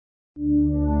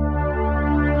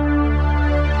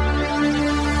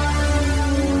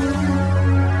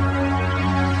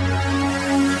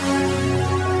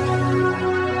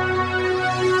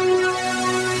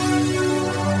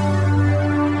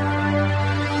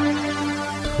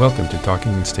Welcome to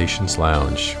Talking Stations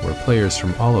Lounge, where players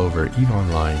from all over EVE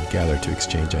Online gather to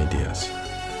exchange ideas.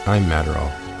 I'm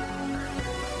Matterall.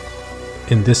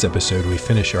 In this episode, we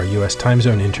finish our U.S. time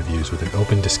zone interviews with an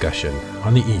open discussion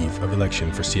on the eve of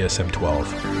election for CSM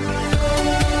 12.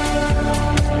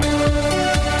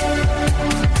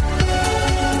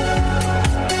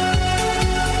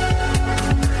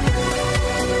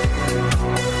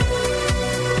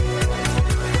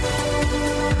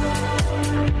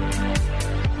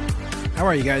 How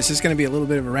are you guys? This is going to be a little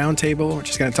bit of a roundtable. We're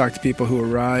just going to talk to people who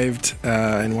arrived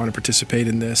and want to participate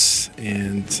in this.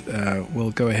 And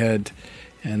we'll go ahead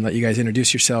and let you guys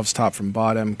introduce yourselves top from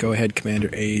bottom. Go ahead,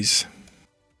 Commander A's.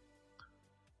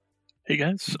 Hey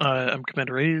guys, I'm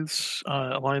Commander A's,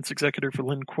 Alliance Executive for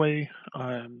Lin Kuei.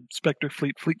 I'm Spectre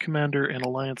Fleet Commander and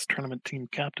Alliance Tournament Team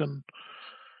Captain.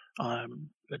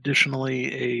 I'm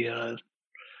additionally a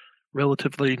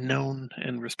relatively known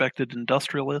and respected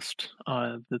industrialist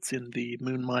that's in the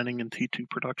moon mining and T2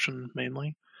 production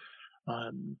mainly.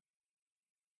 Yeah.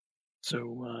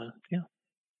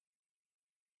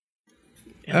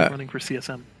 And running for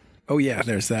CSM. Oh yeah,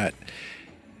 there's that.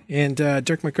 And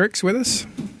Dirk McGurk's with us.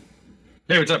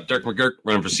 Hey, what's up? Dirk McGurk,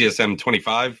 running for CSM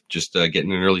 25. Just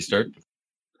getting an early start.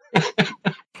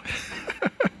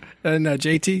 And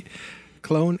JT,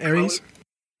 Clone Aries.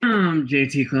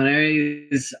 JT Clone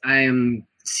Aries. I am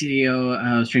CEO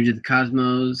of Stranger of the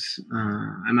Cosmos.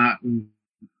 I'm out in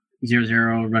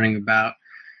 00 running about.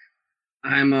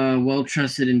 I'm a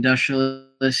well-trusted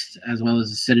industrialist as well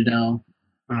as a Citadel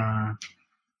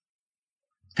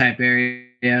type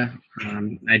area.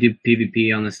 I do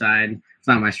PvP on the side. It's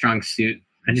not my strong suit.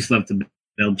 I just love to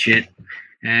build shit.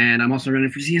 And I'm also running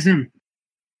for CSM.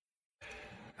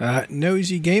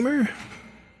 Nosy Gamer.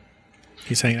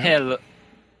 He's hanging out.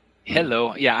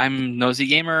 Hello. Yeah, I'm Nosy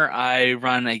Gamer. I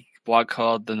run a blog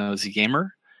called The Nosy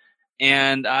Gamer.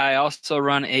 And I also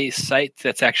run a site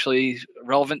that's actually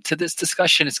relevant to this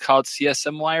discussion. It's called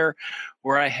CSM Wire,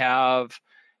 where I have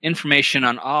information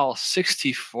on all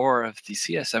 64 of the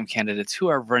CSM candidates who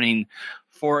are running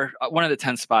for one of the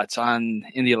 10 spots in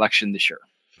the election this year.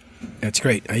 That's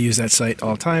great. I use that site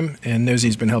all the time, and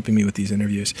Nosy's been helping me with these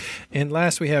interviews. And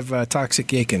last, we have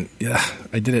Toxic Yakin. Yeah,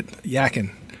 I did it.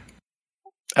 Yakin.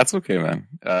 That's okay, man.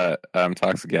 I'm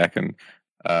Toxic Yakin,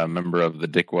 member of the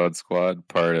Dickwad Squad,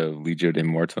 part of Legio de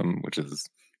Mortem, which is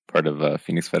part of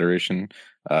Phoenix Federation.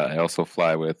 I also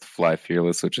fly with Fly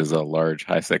Fearless, which is a large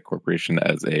high-sec corporation,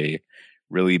 as a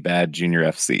really bad junior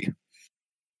FC.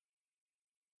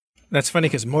 That's funny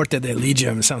because Morte de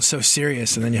Legium sounds so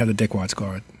serious, and then you have the Dickwad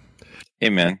Squad. Hey,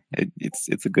 man,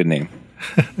 it's a good name.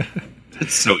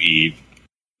 It's so Eve.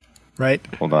 Right?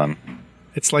 Hold on.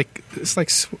 It's like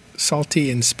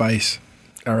salty and spice,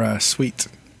 or sweet.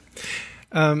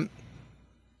 So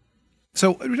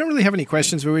we don't really have any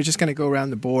questions, but we're just going to go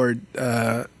around the board,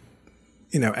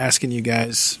 asking you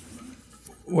guys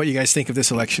what you guys think of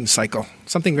this election cycle.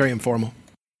 Something very informal.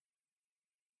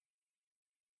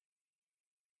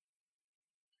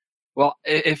 Well,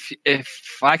 if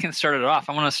I can start it off,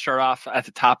 I want to start off at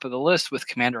the top of the list with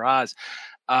Commander Oz.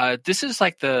 This is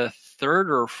like the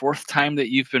third or fourth time that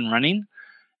you've been running,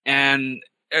 and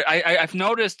I've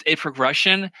noticed a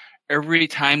progression every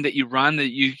time that you run,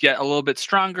 that you get a little bit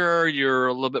stronger, you're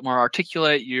a little bit more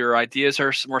articulate, your ideas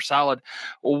are more solid.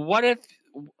 What if,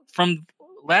 from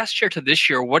last year to this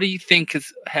year, what do you think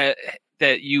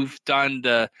that you've done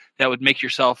that would make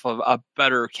yourself a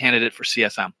better candidate for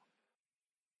CSM?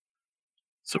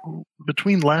 So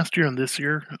between last year and this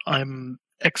year, I'm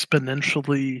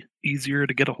exponentially easier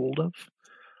to get a hold of,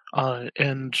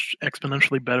 and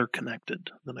exponentially better connected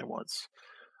than I was.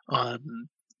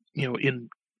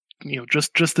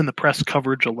 Just in the press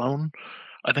coverage alone,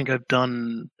 I think I've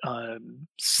done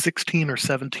 16 or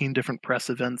 17 different press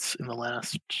events in the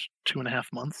last 2.5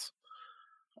 months.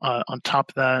 On top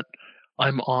of that,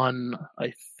 I'm on,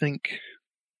 I think,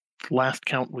 last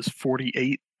count was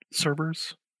 48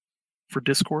 servers for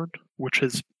Discord, which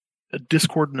has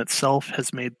Discord in itself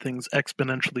has made things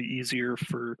exponentially easier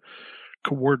for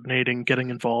coordinating, getting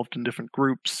involved in different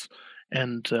groups,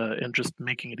 and just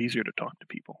making it easier to talk to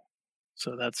people.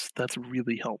 So that's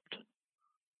really helped.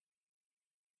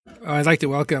 I'd like to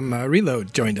welcome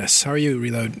Reload joined us. How are you,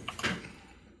 Reload?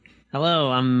 Hello,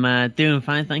 I'm doing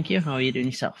fine, thank you. How are you doing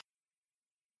yourself?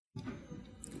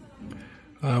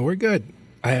 We're good.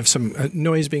 I have some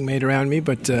noise being made around me,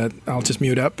 but I'll just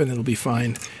mute up and it'll be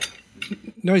fine.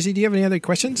 Noisy, do you have any other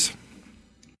questions?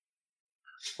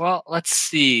 Well, let's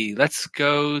see. Let's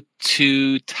go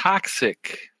to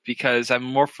Toxic, because I'm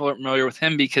more familiar with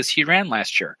him because he ran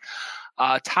last year.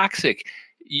 Toxic,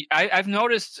 I've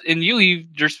noticed in you,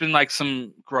 there's been like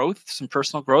some growth, some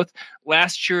personal growth.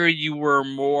 Last year, you were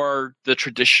more the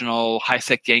traditional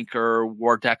high-sec yanker,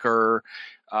 war decker.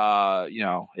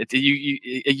 You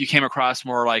came across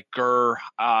more like Gur,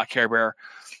 Care Bear.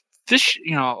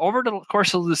 Over the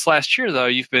course of this last year, though,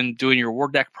 you've been doing your war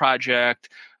deck project,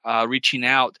 reaching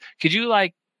out. Could you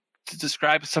to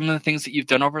describe some of the things that you've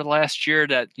done over the last year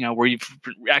that, where you've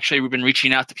actually been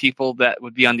reaching out to people that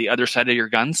would be on the other side of your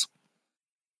guns?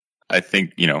 I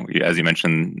think, as you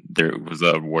mentioned, there was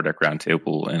a War Deck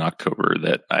Roundtable in October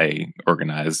that I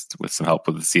organized with some help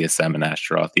with the CSM and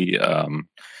Ashtarothi.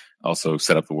 Also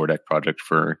set up the War Deck project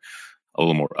for a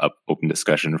little more open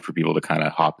discussion for people to kind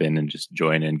of hop in and just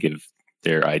join and give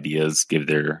their ideas, give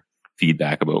their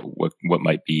feedback about what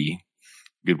might be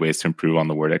good ways to improve on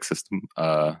the War Deck system.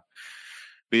 But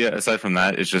yeah, aside from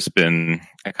that, it's just been,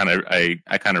 I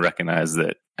kind of recognize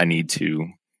that I need to,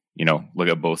 look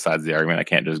at both sides of the argument. I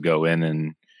can't just go in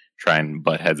and try and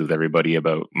butt heads with everybody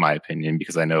about my opinion,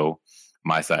 because I know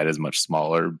my side is much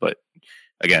smaller. But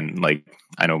again,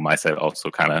 I know my side also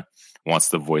kind of wants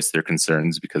to voice their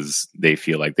concerns because they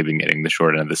feel like they've been getting the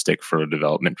short end of the stick for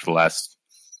development for the last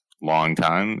long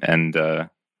time. And I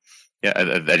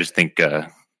just think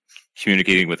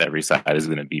communicating with every side is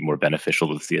going to be more beneficial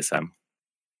to the CSM.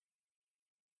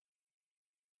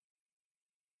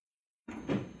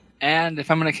 And if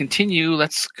I'm going to continue,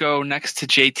 let's go next to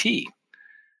JT.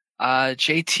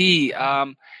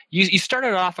 JT, you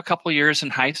started off a couple of years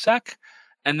in HiSec,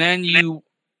 and then you...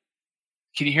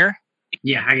 Can you hear?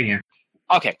 Yeah, I can hear.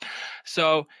 Okay.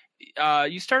 So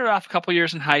you started off a couple of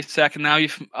years in HiSec, and now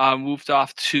you've moved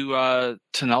off to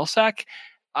NullSec.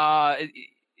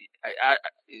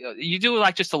 You do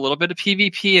just a little bit of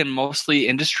PvP and mostly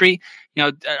industry.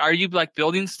 Are you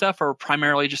building stuff or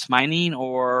primarily just mining,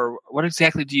 or what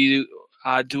exactly do you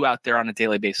do out there on a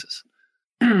daily basis?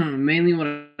 Mainly what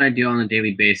I do on a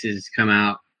daily basis is come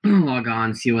out, log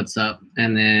on, see what's up,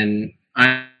 and then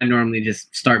I normally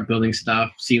just start building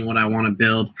stuff, seeing what I want to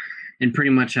build, and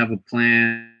pretty much have a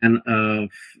plan of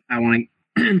I want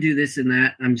to do this and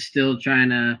that. I'm still trying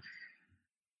to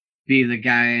be the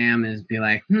guy I am, is be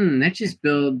like, let's just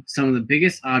build some of the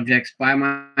biggest objects by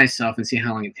myself and see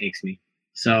how long it takes me.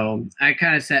 So I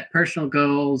kind of set personal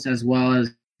goals as well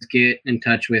as get in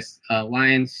touch with the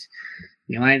Alliance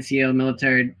CEO,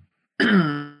 military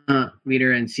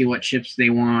leader, and see what ships they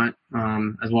want,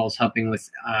 as well as helping with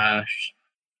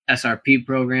SRP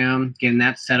program, getting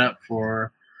that set up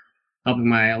for helping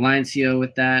my Alliance CEO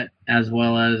with that, as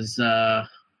well as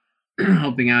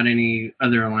helping out any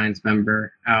other Alliance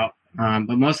member out.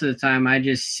 But most of the time I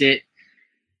just sit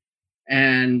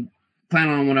and plan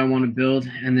on what I want to build,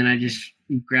 and then I just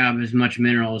grab as much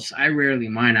minerals. I rarely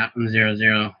mine out from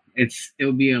 0-0.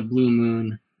 It'll be a blue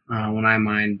moon when I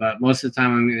mine, but most of the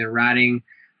time I'm either riding,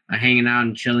 hanging out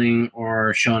and chilling,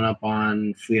 or showing up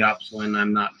on fleet ops when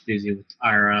I'm not busy with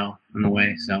IRL on the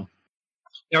way. So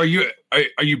are you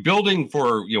building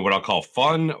for what I'll call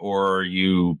fun, or are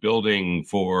you building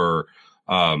for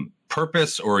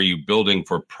purpose, or are you building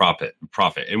for profit?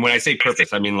 And when I say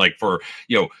purpose, I mean are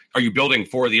you building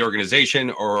for the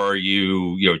organization, or are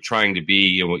you trying to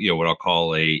be what I'll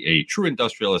call a true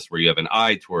industrialist, where you have an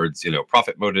eye towards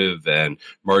profit motive and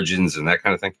margins and that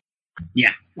kind of thing?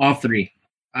 Yeah, all three.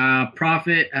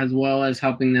 Profit as well as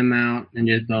helping them out and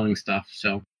just building stuff.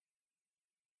 So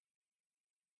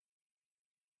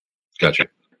gotcha.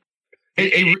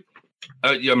 Hey,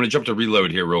 I'm going to jump to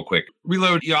Reload here real quick.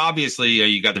 Reload, obviously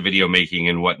you got the video making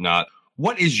and whatnot.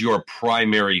 What is your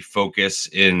primary focus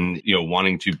in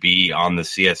wanting to be on the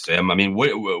CSM? I mean,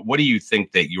 what do you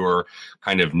think that your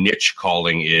kind of niche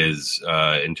calling is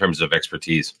in terms of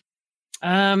expertise?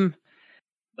 PvP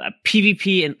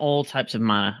in all types of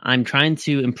mana. I'm trying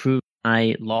to improve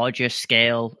my larger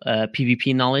scale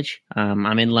PvP knowledge.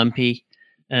 I'm in Lumpy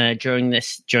during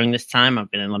this time. I've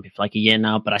been in Lumpy for a year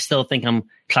now, but I still think I'm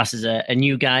classed as a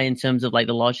new guy in terms of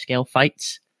the large scale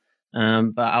fights.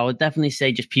 But I would definitely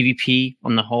say just PvP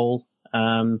on the whole.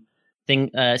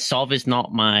 Sov is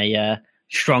not my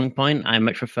strong point. I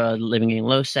much prefer living in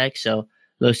low sec, so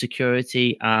low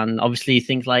security, and obviously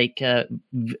things like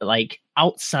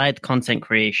outside content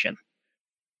creation.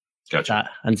 Gotcha. That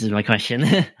answers my question.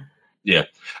 Yeah.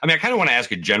 I mean, I kind of want to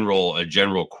ask a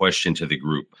general question to the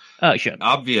group. Oh, sure.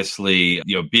 Obviously,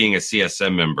 being a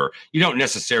CSM member, you don't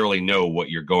necessarily know what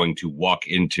you're going to walk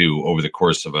into over the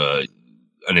course of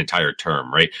an entire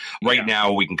term, right? Right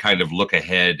now, we can kind of look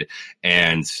ahead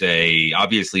and say,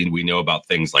 obviously, we know about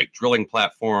things like drilling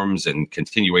platforms and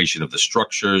continuation of the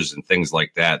structures and things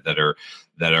like that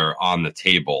are on the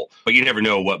table. But you never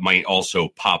know what might also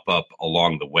pop up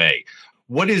along the way.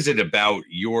 what is it about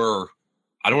your,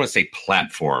 I don't want to say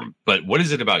platform, but what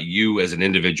is it about you as an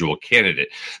individual candidate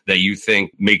that you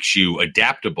think makes you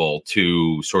adaptable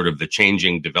to sort of the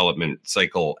changing development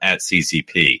cycle at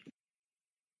CCP?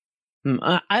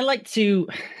 I like to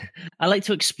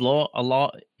explore a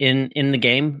lot in the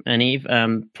game, and Eve.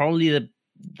 Probably the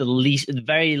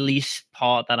very least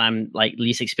part that I'm like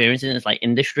least experienced in is like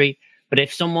industry. But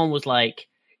if someone was like,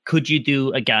 could you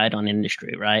do a guide on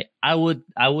industry, right? I would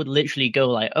literally go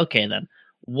like, okay, then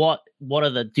what are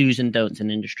the do's and don'ts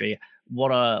in industry?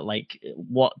 What are like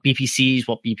what BPCs,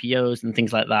 what BPOs, and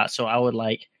things like that. So I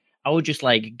would just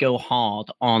like go hard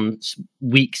on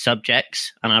weak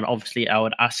subjects, and I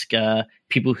would ask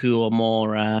people who are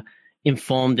more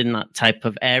informed in that type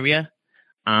of area,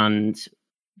 and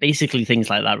basically things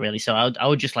like that, really. So I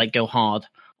would just like go hard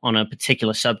on a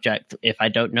particular subject if I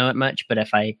don't know it much, but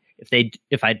if I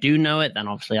do know it, then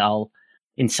obviously I'll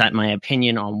incite my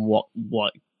opinion on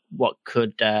what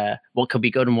could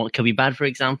be good and what could be bad, for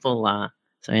example.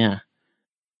 So yeah.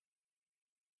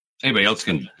 Anybody else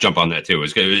can jump on that too.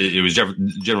 It was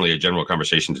generally a general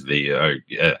conversation to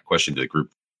the question to the group.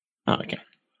 Oh, okay.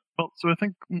 Well, so I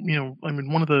think, I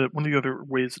mean, one of the other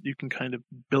ways that you can kind of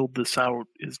build this out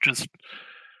is just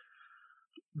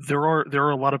there are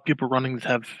a lot of people running that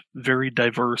have very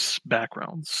diverse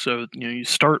backgrounds. So you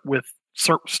start with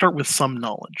some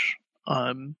knowledge,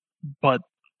 but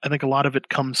I think a lot of it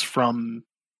comes from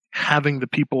having the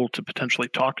people to potentially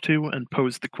talk to and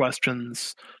pose the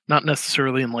questions, not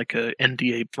necessarily in like a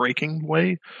NDA breaking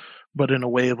way, but in a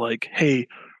way like, hey,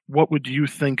 what would you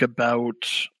think about,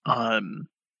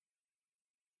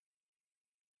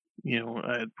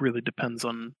 it really depends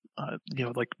on,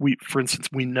 like for instance,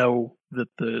 we know that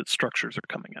the structures are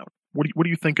coming out. What do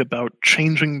you think about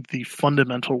changing the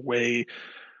fundamental way,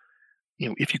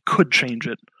 if you could change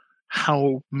it,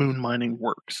 how moon mining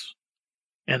works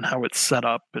and how it's set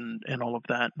up and all of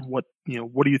that? And what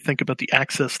do you think about the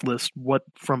access list? What,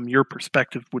 from your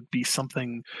perspective, would be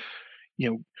something,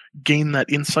 gain that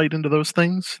insight into those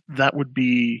things? That would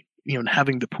be, and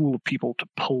having the pool of people to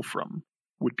pull from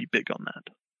would be big on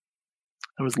that.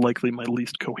 That was likely my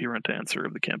least coherent answer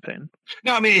of the campaign.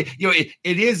 No, I mean,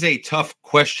 it is a tough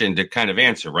question to kind of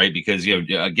answer, right? Because,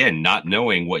 again, not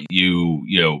knowing what you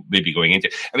may be going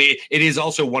into. I mean, it is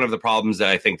also one of the problems that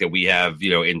I think that we have,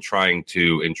 in trying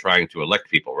to elect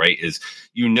people, right? Is,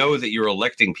 that you're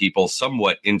electing people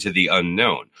somewhat into the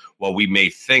unknown. While we may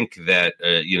think that,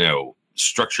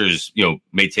 structures,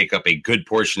 may take up a good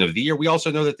portion of the year, we also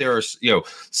know that there are,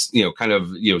 kind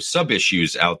of, sub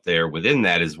issues out there within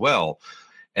that as well.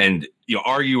 And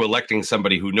are you electing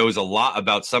somebody who knows a lot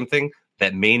about something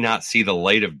that may not see the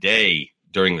light of day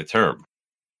during the term?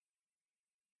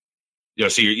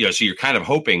 So you're kind of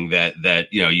hoping that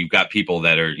you've got people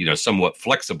that are somewhat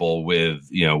flexible with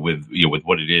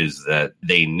what it is that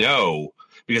they know.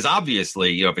 Because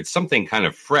obviously, if it's something kind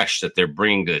of fresh that they're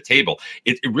bringing to the table,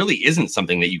 it really isn't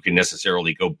something that you can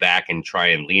necessarily go back and try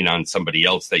and lean on somebody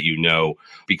else that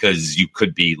because you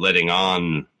could be letting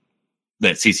on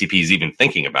that CCP is even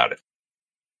thinking about it.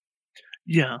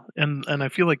 Yeah, and I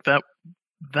feel like that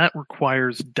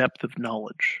requires depth of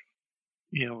knowledge.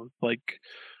 Like,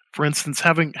 for instance,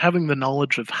 having the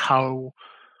knowledge of how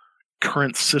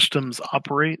current systems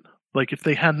operate. Like, if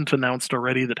they hadn't announced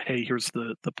already that, hey, here's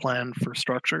the plan for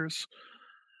structures,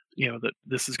 that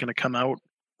this is going to come out,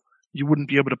 you wouldn't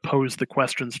be able to pose the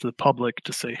questions to the public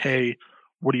to say, hey,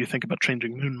 what do you think about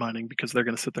changing moon mining? Because they're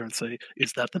going to sit there and say,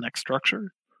 is that the next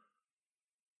structure?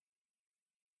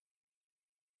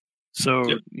 So,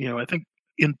 yep. I think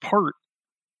in part,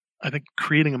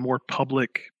 creating a more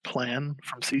public plan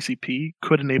from CCP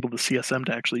could enable the CSM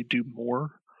to actually do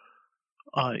more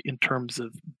in terms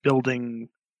of building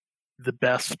the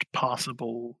best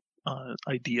possible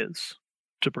ideas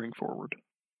to bring forward.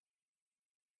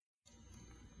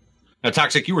 Now,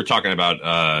 Toxic, you were talking about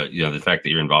the fact that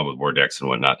you're involved with Vortex and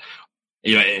whatnot.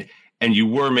 And you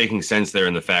were making sense there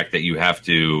in the fact that you have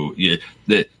to,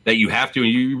 and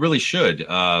you really should,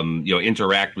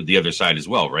 interact with the other side as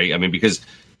well, right? I mean, because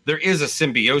there is a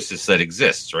symbiosis that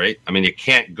exists, right? I mean, it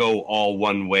can't go all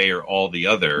one way or all the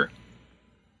other.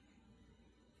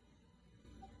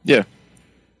 Yeah.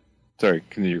 Sorry,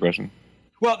 continue your question.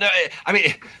 Well, no, I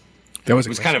mean, that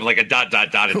was kind of like a ... at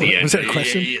the end. Was that a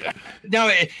question?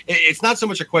 No, it's not so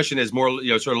much a question as more,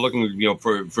 sort of looking,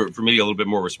 for maybe a little bit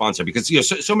more responsive, because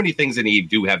so many things in Eve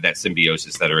do have that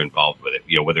symbiosis that are involved with it.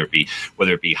 Whether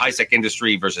it be high sec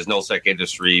industry versus null sec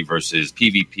industry versus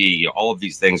PvP, all of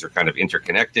these things are kind of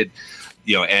interconnected.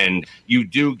 And you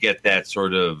do get that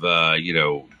sort of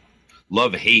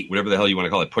love, hate, whatever the hell you want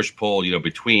to call it, push pull,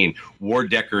 between war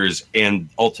deckers and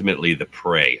ultimately the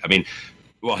prey. I mean,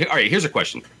 well, all right, here's a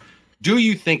question. Do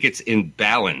you think it's in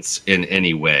balance in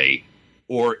any way,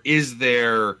 or is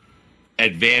there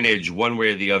advantage one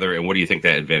way or the other, and what do you think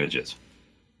that advantage is?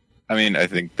 I mean, I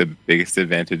think the biggest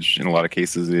advantage in a lot of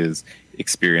cases is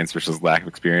experience versus lack of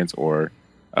experience, or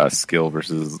skill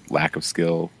versus lack of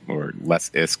skill, or less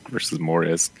ISK versus more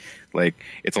ISK. Like,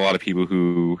 it's a lot of people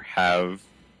who have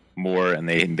more, and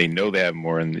they know they have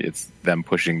more, and it's them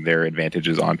pushing their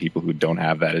advantages on people who don't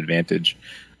have that advantage.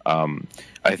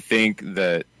 I think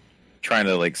that trying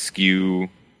to like skew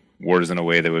wars in a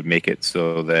way that would make it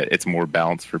so that it's more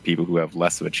balanced for people who have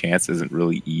less of a chance isn't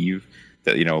really Eve.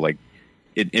 That, like,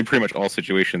 in pretty much all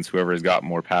situations, whoever has got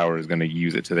more power is going to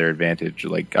use it to their advantage,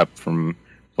 like up from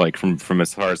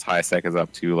as far as high sec as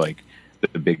up to like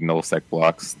the big null sec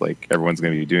blocks. Like, everyone's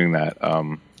going to be doing that.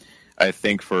 I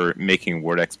think for making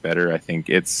Wardex better, I think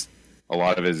a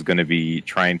lot of it is going to be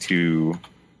trying to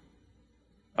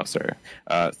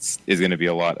is going to be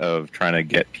a lot of trying to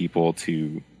get people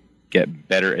to get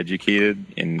better educated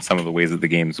in some of the ways that the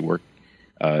games work,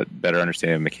 better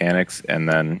understanding of mechanics, and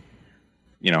then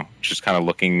just kind of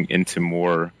looking into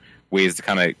more ways to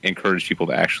kind of encourage people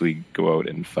to actually go out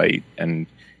and fight and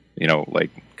like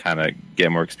kind of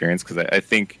get more experience. Because I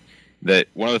think that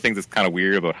one of the things that's kind of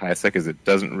weird about high sec is it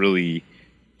doesn't really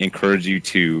encourage you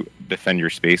to defend your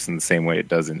space in the same way it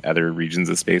does in other regions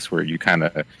of space where you kind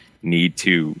of need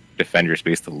to defend your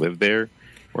space to live there.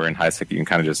 Where in high sec you can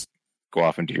kind of just go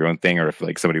off and do your own thing, or if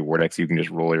like somebody Wardex, you can just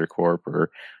roll your corp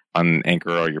or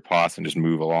unanchor all your POS and just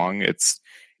move along. It's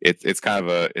kind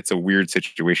of a weird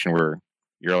situation where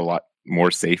you're a lot more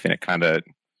safe, and it kind of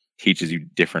teaches you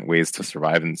different ways to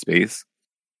survive in space.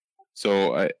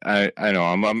 So I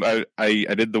know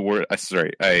I did the word.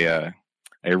 I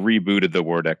rebooted the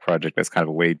War Deck project as kind of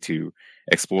a way to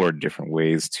explore different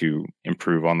ways to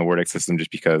improve on the War Deck system,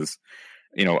 just because,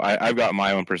 I've got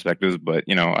my own perspectives, but,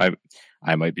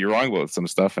 I might be wrong about some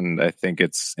stuff. And I think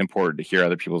it's important to hear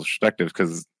other people's perspectives,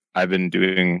 because I've been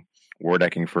doing war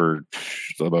decking for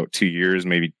about 2 years,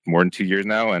 maybe more than 2 years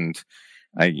now. And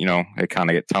I kind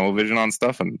of get tunnel vision on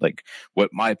stuff and like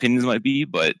what my opinions might be,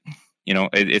 but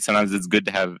sometimes it's good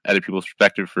to have other people's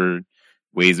perspective for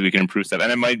ways we can improve stuff.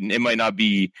 And it might not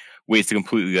be ways to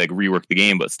completely like rework the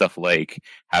game, but stuff like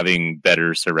having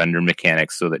better surrender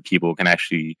mechanics so that people can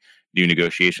actually do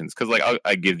negotiations. Because like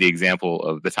I give the example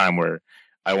of the time where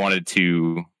I wanted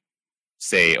to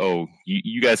say, oh,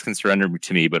 you guys can surrender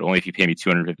to me, but only if you pay me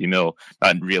 250 mil,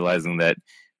 not realizing that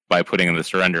by putting in the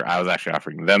surrender, I was actually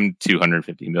offering them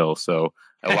 250 mil. So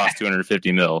I lost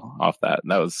 250 mil off that.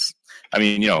 And that was,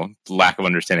 lack of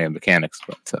understanding of mechanics,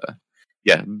 but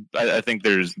yeah, I think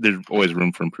there's always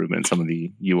room for improvement in some of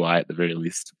the UI at the very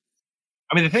least.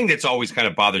 I mean, the thing that's always kind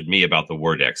of bothered me about the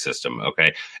War Deck system,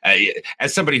 okay,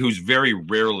 as somebody who's very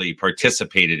rarely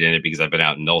participated in it because I've been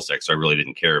out in nullsec, so I really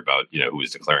didn't care about, who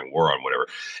was declaring war on whatever,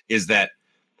 is that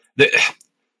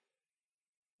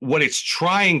what it's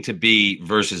trying to be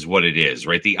versus what it is,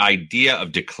 right? The idea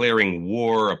of declaring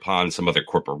war upon some other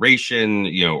corporation,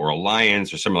 or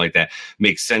alliance or something like that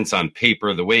makes sense on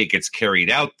paper. The way it gets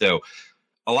carried out, though,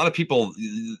 a lot of people,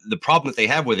 the problem that they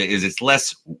have with it is it's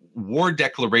less war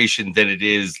declaration than it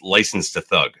is license to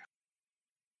thug.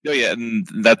 Oh yeah, and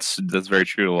that's very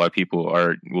true. A lot of people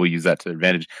will use that to their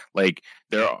advantage. Like,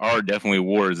 there are definitely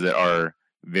wars that are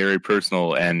very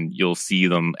personal, and you'll see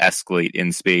them escalate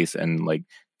in space, and like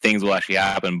things will actually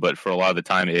happen. But for a lot of the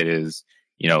time, it is,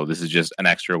 this is just an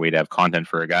extra way to have content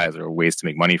for our guys, or ways to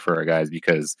make money for our guys.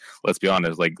 Because let's be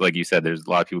honest, like you said, there's a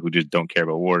lot of people who just don't care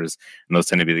about wars, and those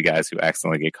tend to be the guys who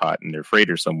accidentally get caught in their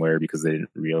freighter somewhere because they didn't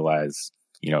realize,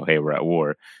 hey, we're at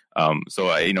war. So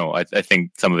I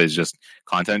think some of it is just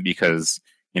content, because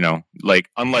like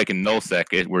unlike in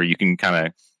nullsec, where you can kind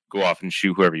of go off and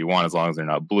shoot whoever you want as long as they're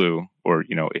not blue, or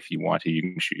if you want to, you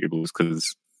can shoot your blues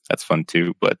because that's fun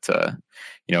too. But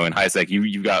in high sec,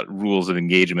 you've got rules of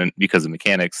engagement because of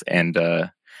mechanics, and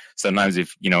sometimes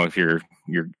if your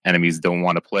enemies don't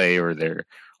want to play, or they're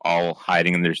all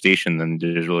hiding in their station, then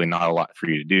there's really not a lot for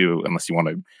you to do unless you want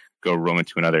to go roam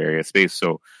into another area of space.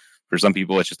 So for some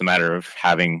people, it's just a matter of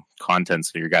having content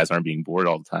so your guys aren't being bored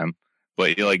all the time.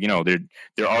 But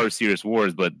there are serious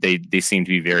wars, but they seem to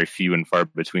be very few and far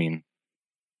between.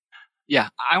 Yeah,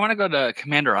 I want to go to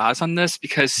Commander Oz on this,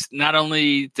 because not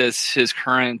only does his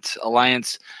current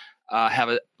alliance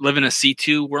live in a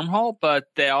C2 wormhole, but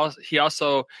he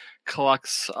also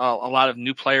collects a lot of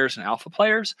new players and alpha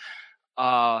players.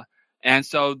 And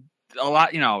so a lot,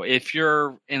 if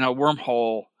you're in a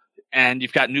wormhole and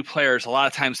you've got new players, a lot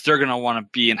of times they're going to want to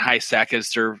be in high sec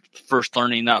as they're first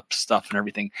learning up stuff and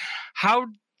everything. How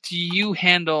do you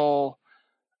handle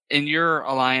in your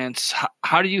alliance?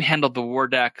 How do you handle the war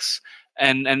decks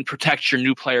and protect your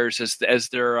new players as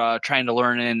they're trying to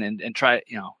learn in and try,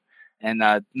 and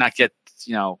not get,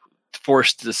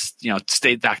 forced to,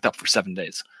 stay backed up for 7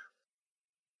 days?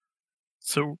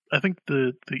 So I think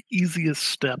the easiest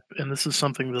step, and this is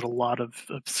something that a lot of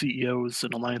CEOs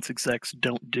and alliance execs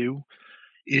don't do,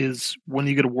 is when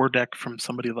you get a war deck from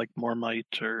somebody like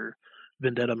Marmite or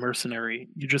Vendetta Mercenary,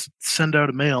 you just send out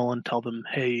a mail and tell them,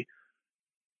 hey,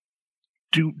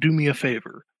 do me a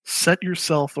favor. Set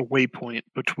yourself a waypoint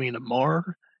between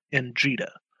Amar and Jita.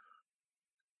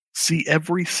 See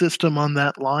every system on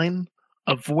that line,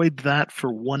 avoid that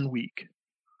for 1 week.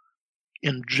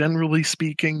 And generally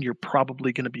speaking, you're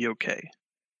probably going to be okay.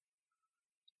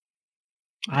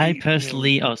 I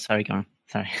personally... Oh, sorry, go on.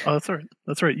 Sorry. Oh, that's all right.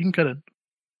 That's all right. You can cut in.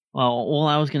 Well, all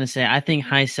I was going to say, I think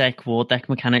high-sec war deck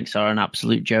mechanics are an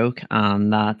absolute joke,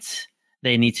 and that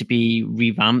they need to be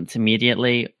revamped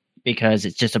immediately because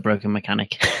it's just a broken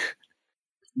mechanic.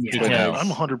 Yeah, I'm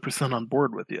 100% on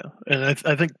board with you. And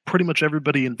I think pretty much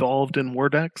everybody involved in war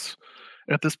decks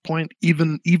at this point,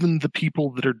 even the people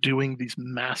that are doing these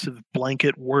massive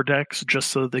blanket war decks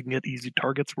just so they can get easy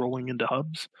targets rolling into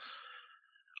hubs,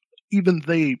 even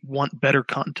they want better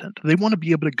content. They want to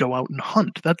be able to go out and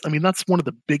hunt. That's one of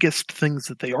the biggest things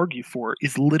that they argue for,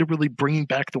 is literally bringing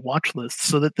back the watch list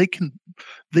so that they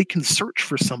can search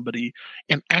for somebody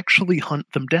and actually hunt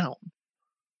them down.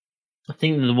 I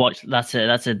think the watch that's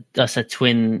a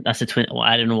twin. Well,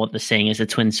 I don't know what the saying is, a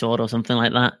twin sword or something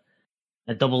like that.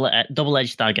 A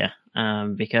double-edged dagger,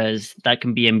 because that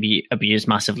can be abused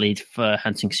massively for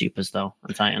hunting supers though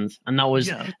and titans, and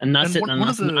that's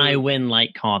an I win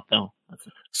like card though.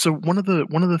 So one of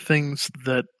the things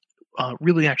that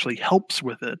really actually helps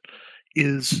with it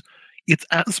is it's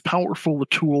as powerful a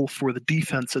tool for the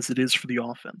defense as it is for the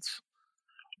offense,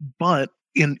 but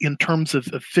in terms of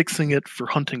fixing it for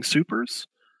hunting supers,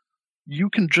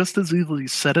 you can just as easily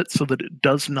set it so that it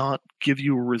does not give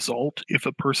you a result if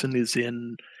a person is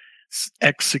in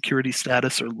X security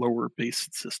status or lower base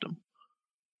system.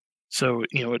 So,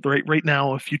 right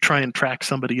now, if you try and track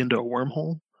somebody into a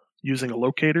wormhole using a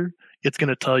locator, it's going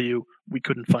to tell you we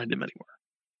couldn't find him anywhere.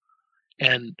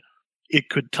 And it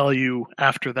could tell you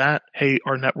after that, hey,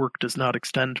 our network does not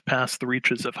extend past the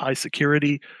reaches of high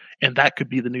security, and that could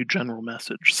be the new general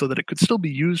message, so that it could still be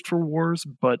used for wars,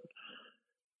 but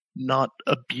not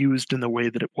abused in the way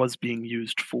that it was being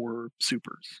used for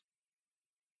supers.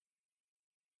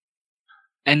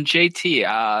 And JT,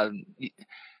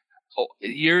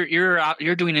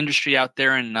 you're doing industry out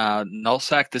there in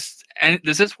nullsec.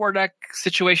 Does this war deck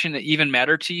situation even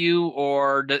matter to you,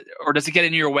 or does it get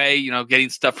in your way? Getting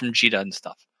stuff from Jita and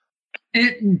stuff.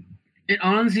 It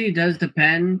honestly does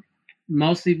depend,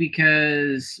 mostly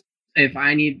because if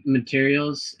I need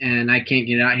materials and I can't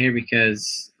get out here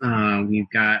because we've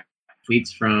got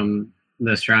fleets from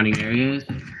the surrounding areas,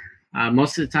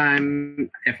 most of the time,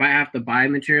 if I have to buy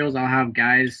materials, I'll have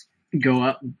guys go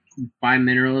up, buy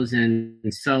minerals,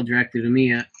 and sell directly to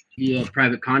me via a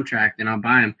private contract, and I'll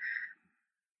buy them.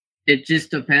 It just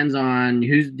depends on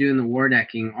who's doing the war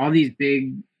decking. All these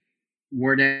big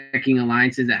war decking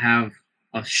alliances that have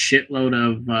a shitload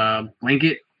of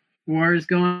blanket wars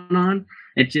going on,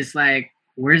 it's just like,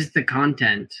 where's the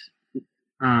content?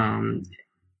 When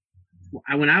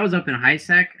I was up in high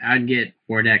sec, I'd get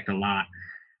war decked a lot.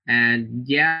 And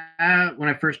yeah, when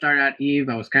I first started at EVE,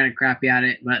 I was kind of crappy at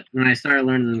it. But when I started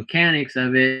learning the mechanics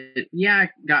of it, I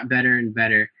got better and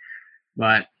better.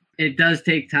 But it does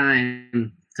take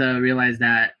time to realize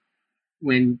that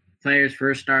when players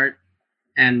first start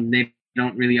and they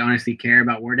don't really honestly care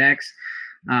about war decks,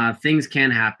 things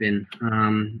can happen.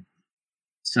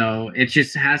 So it's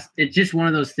just one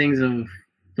of those things of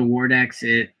the war decks.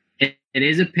 It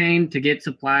is a pain to get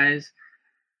supplies,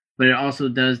 but it also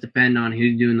does depend on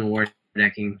who's doing the war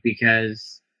decking,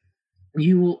 because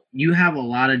you have a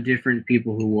lot of different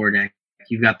people who war deck.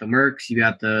 You've got the mercs, you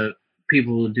got the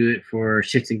people who do it for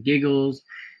shits and giggles.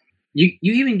 You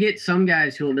even get some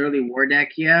guys who will literally war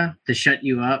deck you to shut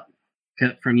you up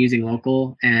from using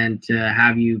local and to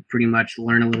have you pretty much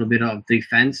learn a little bit of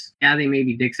defense. Yeah, they may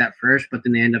be dicks at first, but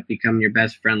then they end up becoming your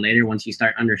best friend later once you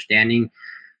start understanding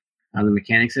the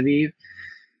mechanics of EVE.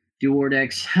 Do war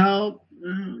decks help?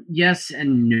 Yes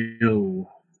and no.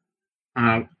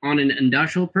 On an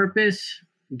industrial purpose,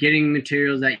 getting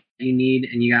materials that you need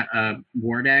and you got a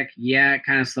war deck, it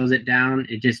kind of slows it down.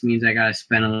 It just means I got to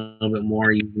spend a little bit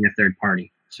more using a third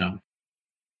party. So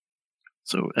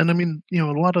So, and I mean, a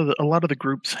lot of the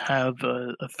groups have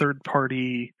a third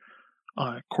party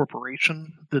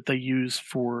corporation that they use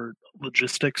for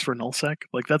logistics for nullsec.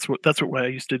 Like that's what I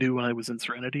used to do when I was in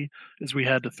Serenity. Is we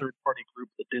had a third party group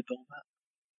that did all that.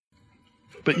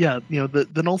 But yeah,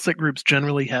 the nullsec groups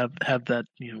generally have that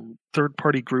third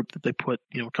party group that they put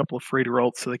a couple of freighter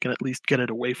alts so they can at least get it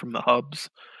away from the hubs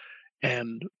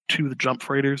and to the jump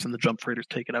freighters, and the jump freighters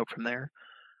take it out from there.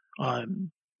 I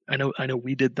know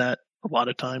we did that a lot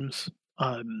of times,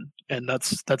 and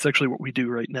that's actually what we do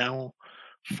right now.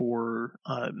 For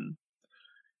in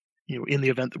the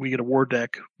event that we get a war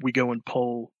deck, we go and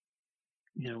pull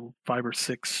 5 or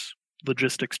 6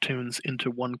 logistics tunes into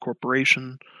one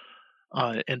corporation,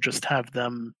 and just have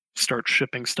them start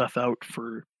shipping stuff out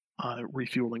for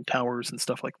refueling towers and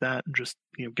stuff like that, and just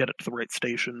get it to the right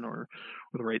station or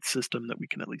the right system that we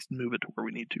can at least move it to where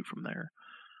we need to from there.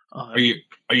 Are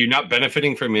you not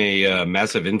benefiting from a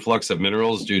massive influx of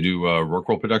minerals due to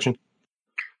Rorqual production?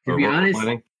 To be honest,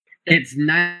 mining? It's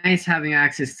nice having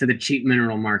access to the cheap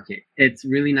mineral market. It's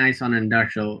really nice on an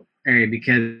industrial area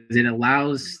because it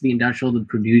allows the industrial to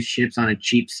produce ships on a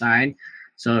cheap side.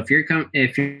 So if you're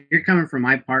coming from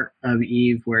my part of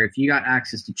EVE, where if you got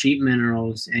access to cheap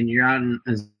minerals and you're out in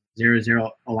a 0-0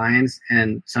 alliance,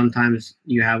 and sometimes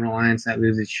you have an alliance that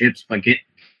loses ships but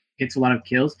gets a lot of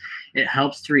kills, it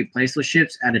helps to replace those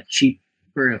ships at a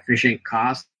cheaper, efficient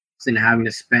cost than having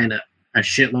to spend a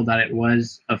shitload that it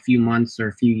was a few months or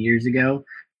a few years ago,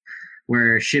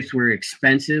 where ships were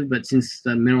expensive. But since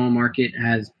the mineral market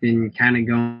has been kind of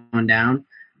going down,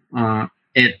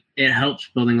 it helps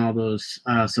building all those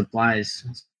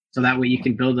supplies. So that way you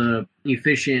can build a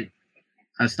efficient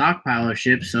stockpile of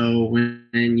ships. So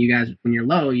when you're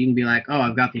low, you can be like, oh,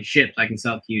 I've got these ships, I can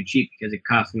sell it to you cheap because it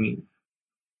costs me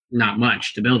not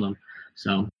much to build them.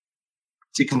 So,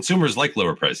 see, consumers like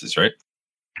lower prices, right?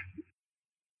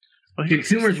 Well,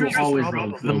 consumers will always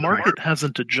love the market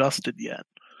hasn't adjusted yet,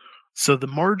 so the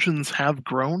margins have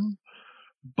grown,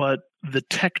 but the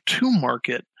Tech 2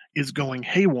 market is going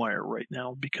haywire right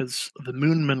now because the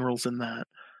moon minerals in that.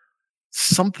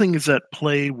 Something is at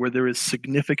play where there is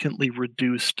significantly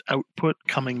reduced output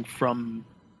coming from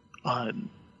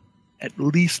at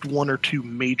least 1 or 2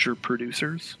 major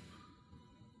producers.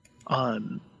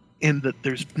 In that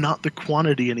there's not the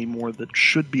quantity anymore that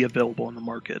should be available in the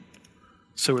market.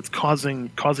 So it's causing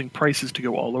prices to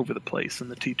go all over the place in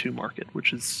the T2 market,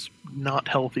 which is not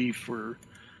healthy for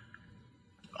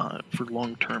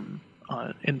long term.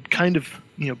 And kind of,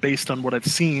 based on what I've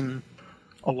seen,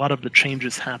 a lot of the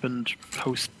changes happened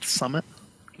post summit,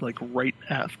 like right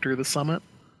after the summit.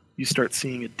 You start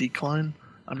seeing a decline.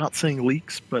 I'm not saying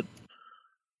leaks, but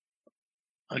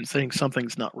I'm saying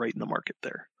something's not right in the market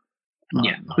there.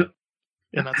 Yeah,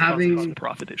 and that's causing some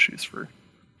profit issues for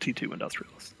T2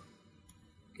 industrialists.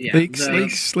 Yeah,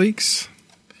 leaks.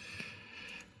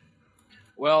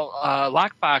 Well,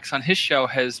 Lockbox on his show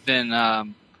has been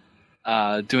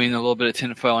doing a little bit of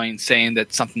tinfoiling, saying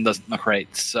that something doesn't look right.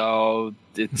 So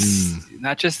it's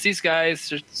not just these guys.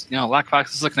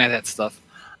 Lockbox is looking at that stuff.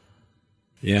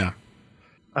 Yeah.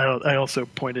 I also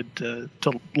pointed to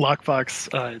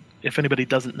Lockbox. If anybody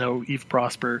doesn't know, Eve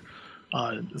Prosper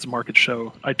is a market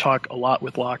show. I talk a lot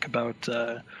with Lock about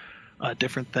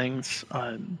different things.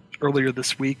 Earlier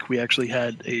this week, we actually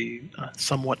had a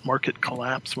somewhat market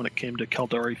collapse when it came to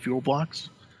Caldari fuel blocks,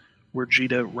 where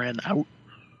JITA ran out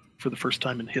for the first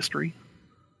time in history,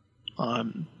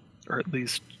 or at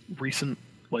least recent,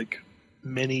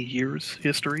 many years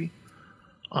history.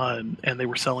 And they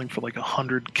were selling for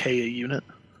 $100K a unit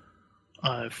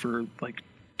for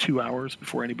 2 hours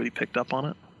before anybody picked up on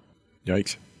it.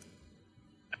 Yikes.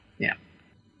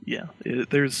 Yeah,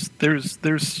 there's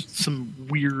some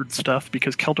weird stuff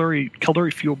because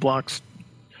Caldari fuel blocks.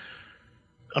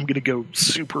 I'm going to go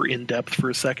super in depth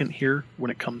for a second here when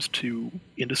it comes to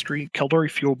industry. Caldari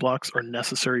fuel blocks are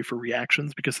necessary for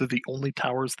reactions because they're the only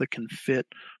towers that can fit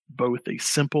both a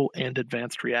simple and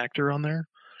advanced reactor on there,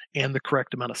 and the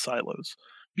correct amount of silos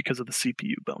because of the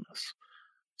CPU bonus.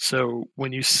 So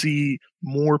when you see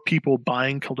more people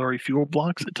buying Caldari fuel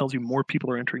blocks, it tells you more people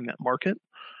are entering that market.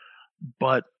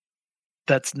 But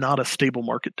that's not a stable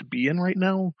market to be in right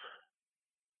now.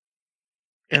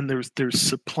 And there's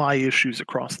supply issues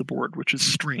across the board, which is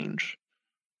strange.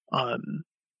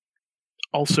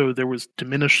 Also, there was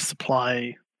diminished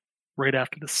supply right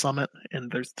after the summit,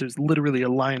 and there's literally a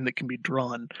line that can be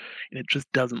drawn, and it just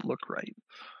doesn't look right.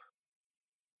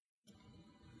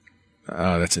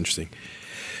 Oh, that's interesting.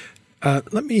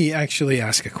 Let me actually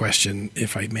ask a question,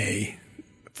 if I may.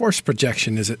 Force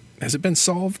projection, has it been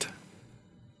solved?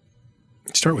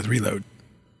 Start with reload.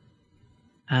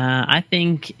 I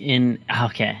think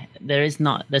there's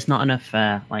not enough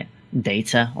like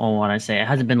data, or what I say, it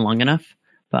hasn't been long enough.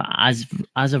 But as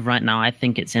of right now, I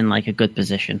think it's in like a good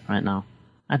position right now.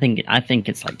 I think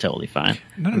it's like totally fine.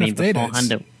 Not enough data.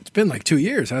 It's been like 2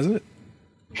 years, hasn't it?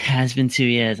 It has been 2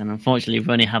 years, and unfortunately, we've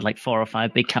only had like 4 or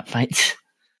 5 big cap fights.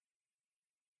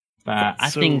 But I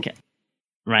think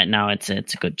right now it's a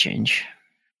good change.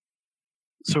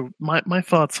 So my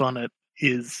thoughts on it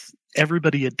is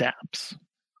everybody adapts.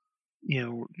 You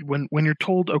know, when you're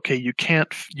told, okay, you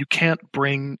can't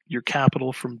bring your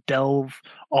capital from Delve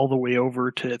all the way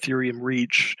over to Ethereum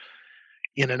Reach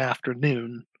in an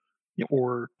afternoon,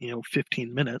 or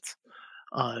 15 minutes,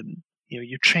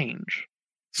 you change.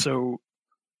 So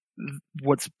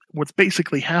what's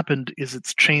basically happened is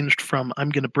it's changed from I'm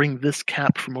going to bring this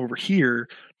cap from over here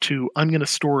to I'm going to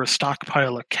store a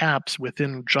stockpile of caps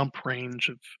within jump range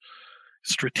of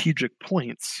strategic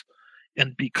points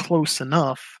and be close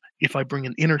enough. If I bring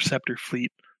an interceptor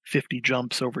fleet 50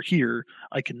 jumps over here,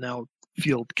 I can now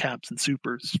field caps and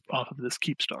supers off of this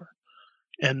Keepstar.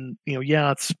 And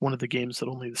it's one of the games that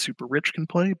only the super rich can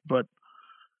play, but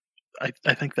I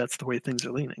think that's the way things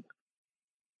are leaning.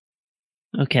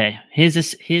 Okay,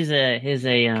 here's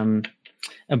a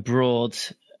broad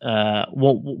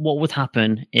what would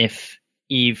happen if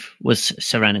Eve was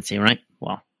Serenity, right?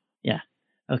 Well, yeah.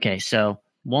 Okay, so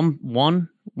one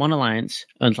alliance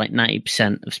owns like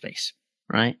 90% of space,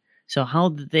 right? So how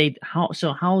would they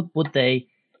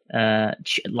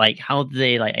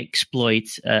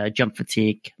exploit jump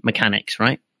fatigue mechanics,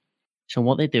 right? So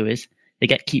what they do is they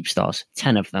get Keepstars,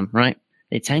 10 of them, right?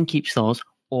 They 10 Keepstars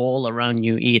all around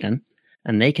New Eden,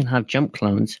 and they can have jump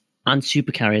clones and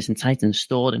super carriers and titans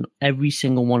stored in every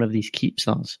single one of these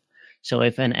Keepstars. So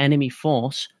if an enemy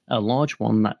force, a large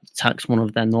one that attacks one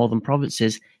of their northern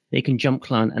provinces, they can jump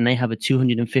clone, and they have a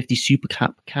 250 super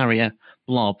cap carrier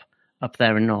blob up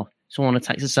there in north. Someone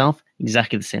attacks itself,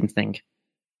 exactly the same thing.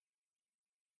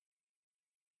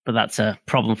 But that's a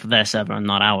problem for their server and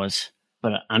not ours.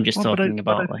 But I'm just talking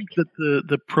about I think that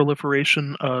the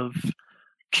proliferation of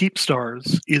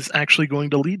Keepstars is actually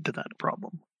going to lead to that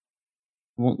problem.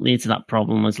 It won't lead to that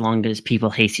problem as long as people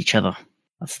hate each other.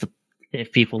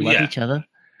 If people love each other,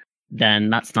 then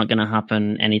that's not going to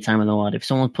happen anytime in the world. If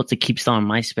someone puts a Keepstar in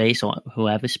my space or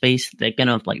whoever's space, they're going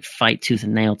to like fight tooth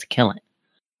and nail to kill it.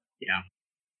 Yeah.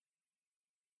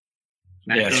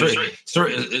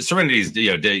 Serenity is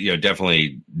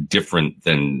definitely different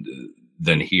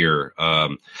than here.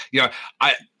 I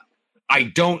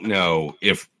don't know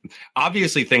if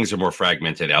obviously things are more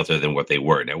fragmented out there than what they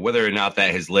were. Now, whether or not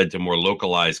that has led to more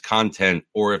localized content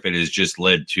or if it has just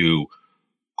led to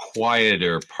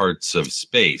quieter parts of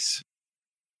space,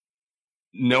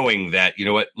 knowing that,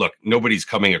 look, nobody's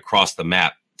coming across the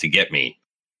map to get me.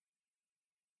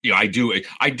 I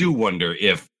do wonder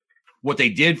if what they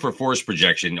did for force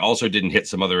projection also didn't hit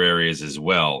some other areas as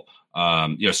well.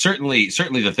 Certainly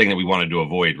the thing that we wanted to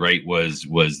avoid, right, was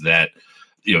that,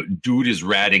 dude is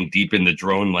ratting deep in the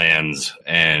drone lands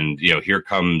and, here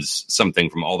comes something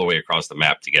from all the way across the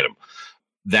map to get him.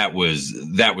 That was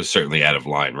certainly out of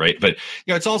line, right? But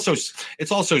it's also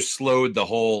slowed the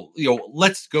whole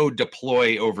let's go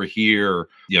deploy over here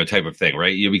type of thing,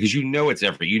 right? Because it's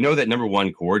effort. That number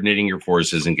one, coordinating your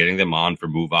forces and getting them on for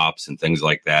move ops and things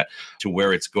like that to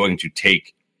where it's going to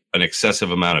take an excessive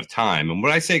amount of time. And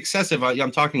when I say excessive, I'm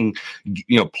talking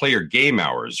player game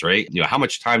hours, right? How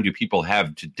much time do people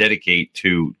have to dedicate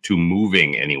to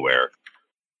moving anywhere?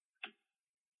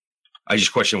 I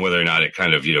just question whether or not it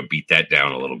kind of, beat that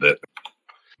down a little bit.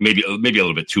 Maybe a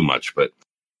little bit too much, but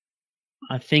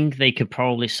I think they could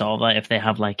probably solve that if they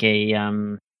have like a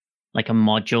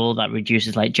module that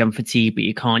reduces like jump fatigue, but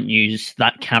you can't use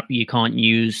that you can't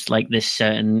use like this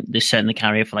certain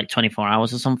carrier for like 24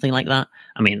 hours or something like that.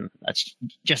 I mean, that's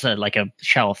just a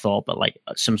shower thought, but like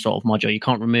some sort of module, you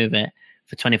can't remove it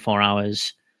for 24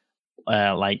 hours.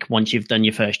 Like once you've done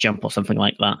your first jump or something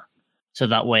like that. So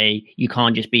that way you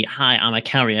can't just be, hi, I'm a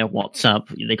carrier, what's up?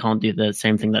 They can't do the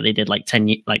same thing that they did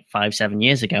 5-7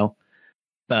 years ago,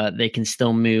 but they can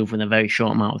still move in a very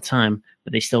short amount of time,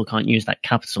 but they still can't use that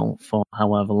capital for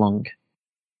however long.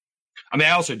 I mean,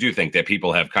 I also do think that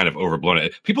people have kind of overblown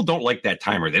it. People don't like that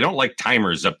timer. They don't like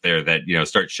timers up there that,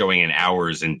 start showing in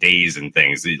hours and days and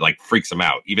things. It freaks them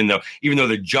out, even though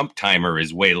the jump timer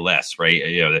is way less,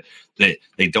 right?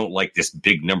 They don't like this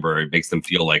big number. It makes them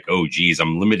feel like, oh, geez,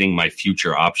 I'm limiting my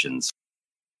future options.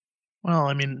 Well,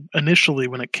 I mean, initially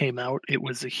when it came out, it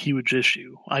was a huge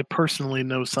issue. I personally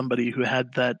know somebody who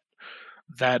had that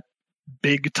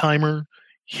big timer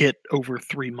hit over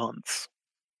 3 months.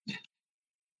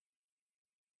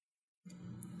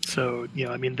 So,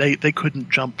 I mean, they couldn't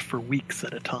jump for weeks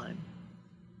at a time.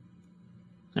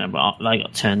 Yeah, but I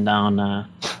got turned down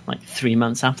like 3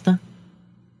 months after.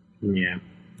 Yeah.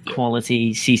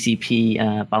 Quality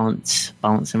CCP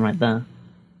balancing right there.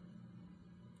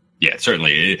 Yeah,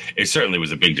 certainly. It certainly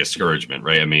was a big discouragement,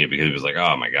 right? I mean, because it was like,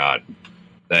 oh my God,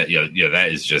 that that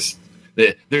is just.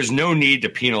 There's no need to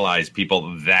penalize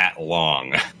people that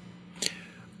long.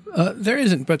 There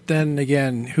isn't, but then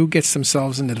again, who gets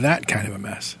themselves into that kind of a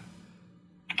mess?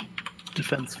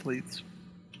 Defense fleets.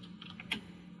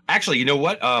 Actually, you know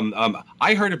what?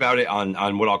 I heard about it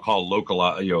on what I'll call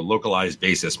localized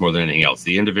basis more than anything else.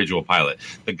 The individual pilot,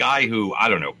 the guy who, I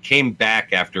don't know, came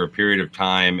back after a period of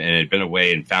time and had been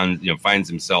away and finds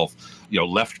himself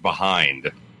left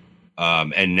behind,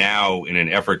 and now in an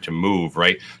effort to move,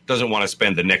 right, doesn't want to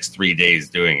spend the next 3 days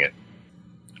doing it,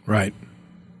 right?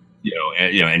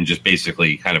 And just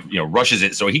basically kind of rushes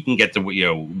it so he can get to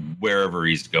wherever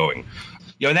he's going.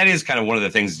 And that is kind of one of the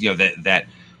things that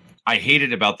I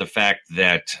hated about the fact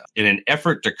that in an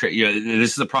effort to create,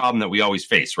 this is the problem that we always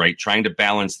face, right? Trying to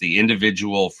balance the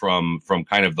individual from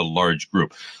kind of the large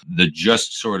group, the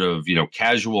just sort of,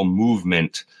 casual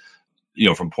movement,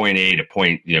 from point A to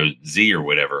point, Z or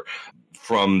whatever,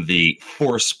 from the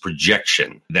force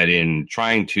projection that in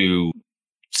trying to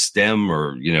stem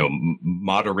or,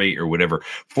 moderate or whatever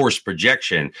force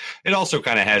projection, it also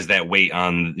kind of has that weight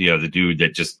on, the dude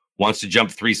that just wants to jump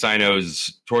 3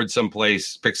 cynos towards some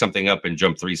place, pick something up and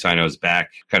jump 3 cynos back,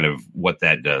 kind of what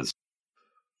that does.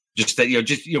 Just that,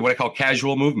 what I call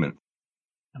casual movement.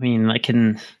 I mean, that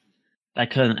can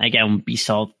again be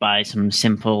solved by some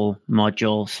simple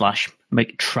module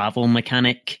 / travel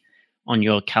mechanic on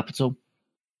your capital.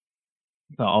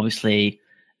 But obviously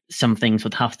some things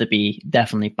would have to be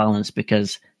definitely balanced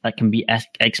because that can be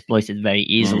exploited very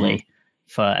easily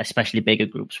for especially bigger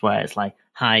groups where it's like,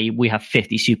 hi, we have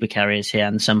 50 super carriers here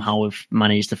and somehow we've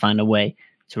managed to find a way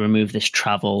to remove this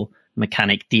travel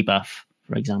mechanic debuff,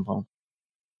 for example.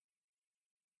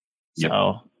 Yep.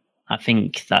 So I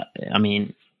think that,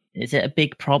 is it a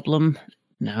big problem?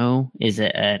 No. Is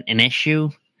it an issue?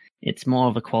 It's more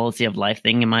of a quality of life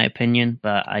thing, in my opinion,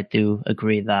 but I do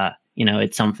agree that,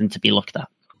 it's something to be looked at.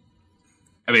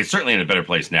 I mean, it's certainly in a better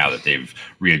place now that they've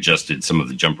readjusted some of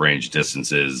the jump range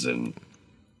distances and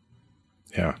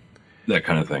that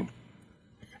kind of thing.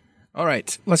 All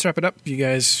right, let's wrap it up. You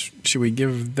guys, should we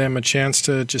give them a chance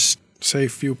to just say a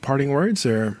few parting words,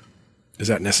 or is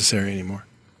that necessary anymore?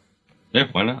 Yeah,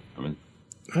 why not? I mean,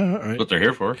 all right. That's what they're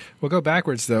here for. We'll go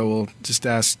backwards, though. We'll just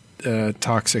ask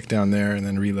Toxic down there and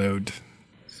then reload.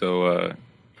 So,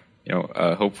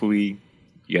 hopefully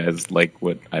you guys like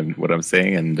what I'm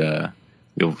saying, and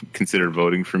you'll consider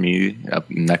voting for me up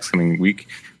next coming week.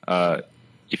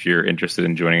 If you're interested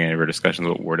in joining any of our discussions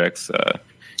with Wardex,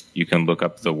 you can look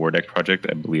up the Wardex project.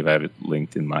 I believe I have it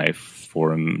linked in my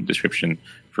forum description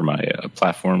for my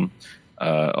platform.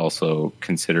 Also,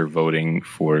 consider voting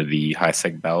for the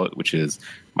HiSec ballot, which is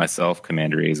myself,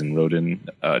 Commander A's, and Rodin,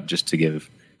 just to give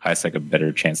HiSec a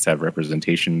better chance to have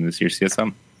representation in this year's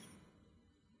CSM.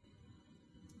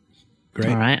 Great.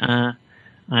 All right.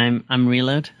 I'm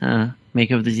Reload,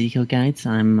 maker of the Ezekiel guides.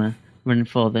 I'm running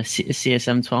for the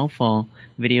CSM 12 for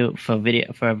a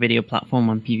video platform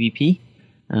on PvP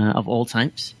of all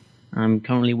types. I'm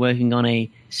currently working on a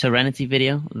Serenity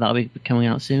video that'll be coming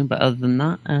out soon. But other than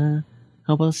that,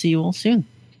 hope I'll see you all soon.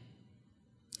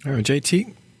 All right,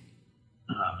 JT.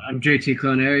 I'm JT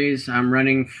Clone Aries. I'm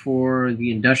running for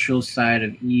the industrial side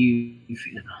of EVE,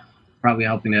 probably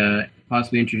helping to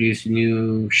possibly introduce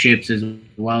new ships as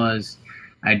well as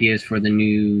ideas for the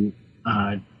new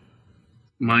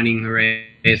mining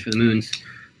arrays for the moons.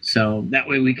 So that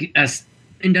way we can, as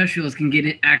industrials can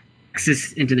get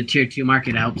access into the tier 2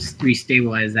 market. It helps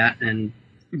restabilize that and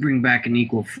bring back an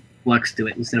equal flux to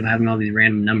it instead of having all these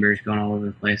random numbers going all over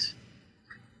the place.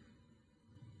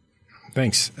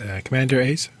 Thanks. Commander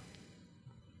Ace?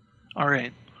 All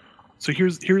right. So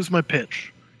here's my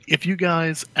pitch. If you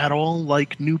guys at all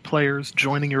like new players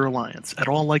joining your alliance, at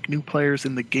all like new players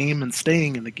in the game and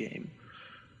staying in the game,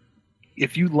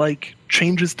 if you like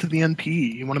changes to the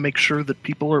NPE, you want to make sure that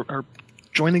people are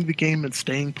joining the game and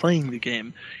playing the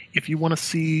game. If you want to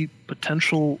see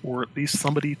potential or at least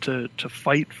somebody to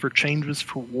fight for changes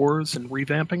for wars and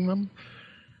revamping them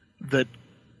that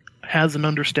has an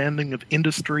understanding of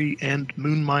industry and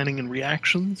moon mining and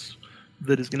reactions,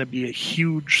 that is going to be a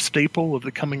huge staple of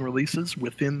the coming releases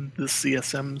within the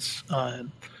CSM's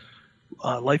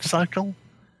life cycle,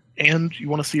 and you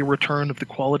want to see a return of the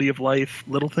quality of life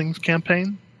Little Things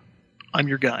campaign, I'm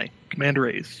your guy, Commander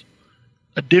Ace.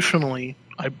 Additionally,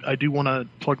 I do want to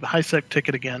plug the HiSec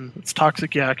ticket again. It's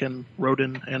Toxic Yak and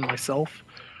Rodin and myself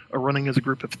are running as a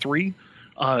group of 3.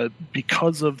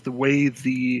 Because of the way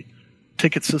the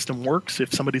ticket system works,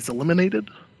 if somebody's eliminated,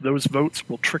 those votes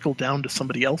will trickle down to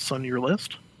somebody else on your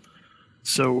list.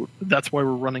 So that's why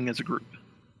we're running as a group.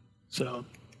 So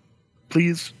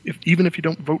please, even if you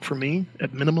don't vote for me,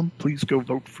 at minimum, please go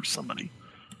vote for somebody.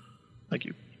 Thank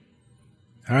you.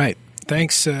 All right.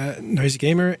 Thanks, Noisy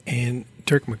Gamer and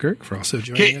Dirk McGurk, for also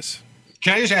joining us.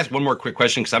 Can I just ask one more quick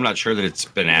question? Because I'm not sure that it's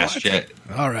been asked yet.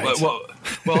 All right.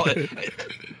 Well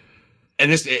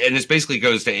and this basically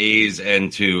goes to A's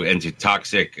and to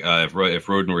Toxic. If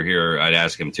Rodin were here, I'd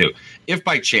ask him too. If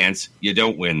by chance you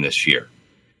don't win this year,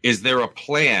 is there a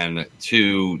plan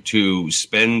to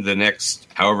spend the next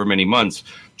however many months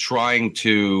trying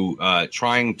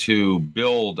to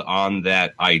build on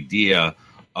that idea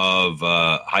of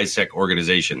HiSec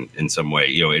organization in some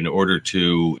way, in order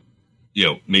to,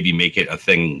 maybe make it a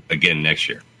thing again next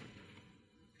year?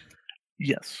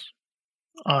 Yes.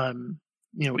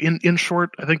 In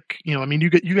short, I think,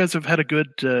 you guys have had a good,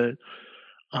 you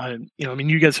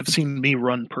guys have seen me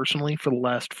run personally for the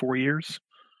last 4 years,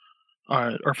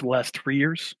 or for the last 3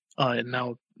 years, and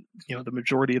now, the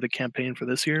majority of the campaign for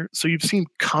this year. So you've seen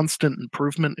constant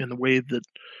improvement in the way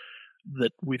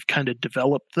that we've kind of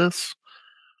developed this.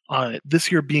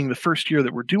 This year being the first year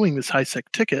that we're doing this HiSec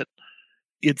ticket,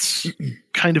 it's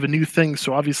kind of a new thing.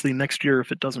 So obviously next year,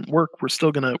 if it doesn't work, we're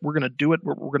gonna do it.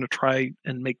 We're gonna try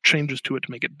and make changes to it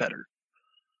to make it better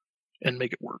and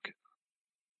make it work.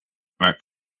 All right.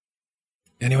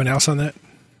 Anyone else on that?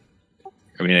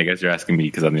 I mean, I guess you're asking me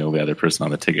because I'm the only other person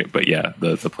on the ticket, but yeah,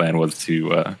 the plan was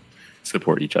to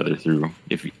support each other through.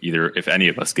 If any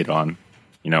of us get on,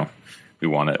 we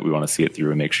want to see it through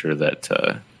and make sure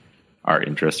that our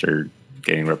interests are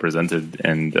getting represented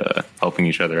and helping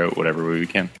each other out whatever way we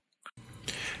can.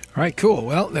 All right, cool.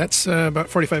 Well, that's about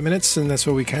 45 minutes, and that's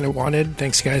what we kind of wanted.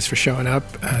 Thanks, guys, for showing up.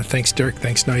 Thanks, Dirk.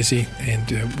 Thanks, Noisy.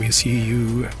 And we'll see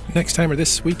you next time or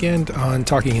this weekend on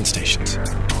Talking in Stations.